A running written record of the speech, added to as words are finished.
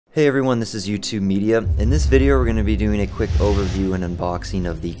Hey everyone, this is YouTube Media. In this video we're going to be doing a quick overview and unboxing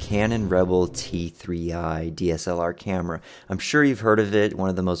of the Canon Rebel T3i DSLR camera. I'm sure you've heard of it, one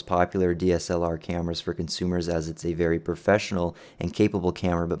of the most popular DSLR cameras for consumers, as it's a very professional and capable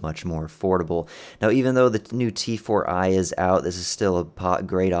camera but much more affordable. Now even though the new T4i is out, this is still a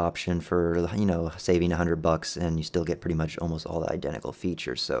great option for, saving $100 and you still get pretty much almost all the identical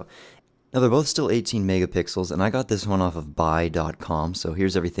features. Now they're both still 18 megapixels, and I got this one off of buy.com, so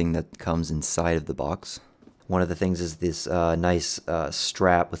here's everything that comes inside of the box. One of the things is this nice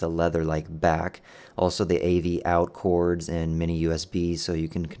strap with a leather-like back. Also the AV out cords and mini USBs, so you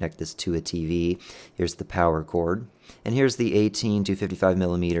can connect this to a TV. Here's the power cord. And here's the 18 to 55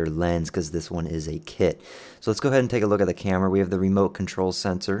 millimeter lens, because this one is a kit. So let's go ahead and take a look at the camera. We have the remote control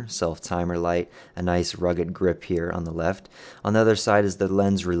sensor, self-timer light, a nice rugged grip here on the left. On the other side is the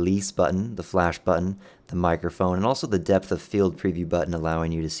lens release button, the flash button, the microphone, and also the depth of field preview button,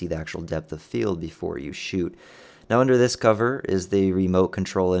 allowing you to see the actual depth of field before you shoot. Now under this cover is the remote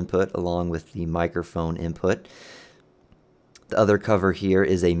control input along with the microphone input. The other cover here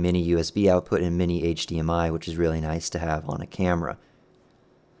is a mini USB output and mini HDMI, which is really nice to have on a camera.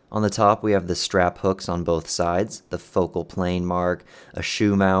 On the top we have the strap hooks on both sides, the focal plane mark, a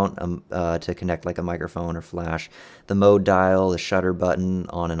shoe mount to connect like a microphone or flash, the mode dial, the shutter button,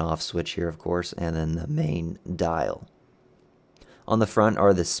 on and off switch here of course, and then the main dial. On the front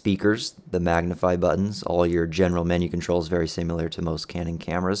are the speakers, the magnify buttons, all your general menu controls very similar to most Canon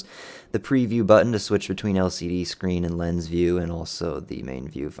cameras, the preview button to switch between LCD screen and lens view, and also the main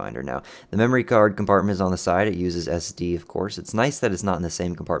viewfinder. Now, the memory card compartment is on the side. It uses SD, of course. It's nice that it's not in the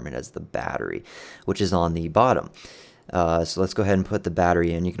same compartment as the battery, which is on the bottom. So let's go ahead and put the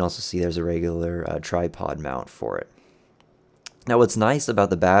battery in. You can also see there's a regular tripod mount for it. Now what's nice about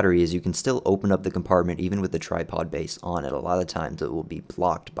the battery is you can still open up the compartment even with the tripod base on it. A lot of times it will be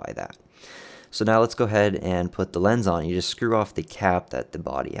blocked by that. So now let's go ahead and put the lens on. You just screw off the cap that the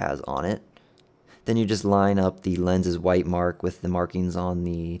body has on it. Then you just line up the lens's white mark with the markings on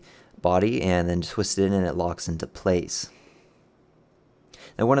the body and then twist it in and it locks into place.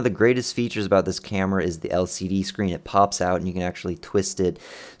 Now one of the greatest features about this camera is the LCD screen. It pops out and you can actually twist it.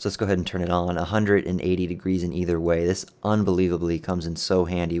 So let's go ahead and turn it on 180 degrees in either way. This unbelievably comes in so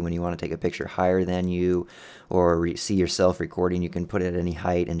handy when you want to take a picture higher than you or see yourself recording. You can put it at any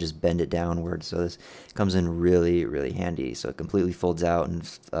height and just bend it downward. So this comes in really, really handy. So it completely folds out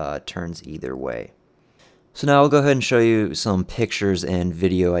and turns either way. So now I'll go ahead and show you some pictures and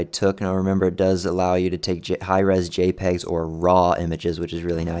video I took. Now remember, it does allow you to take high-res JPEGs or RAW images, which is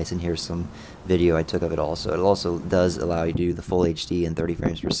really nice, and here's some video I took of it also. It also does allow you to do the full HD in 30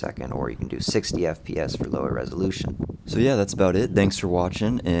 frames per second, or you can do 60 FPS for lower resolution. So yeah, that's about it. Thanks for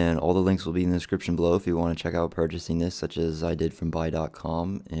watching, and all the links will be in the description below if you want to check out purchasing this, such as I did from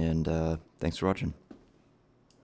buy.com, and thanks for watching.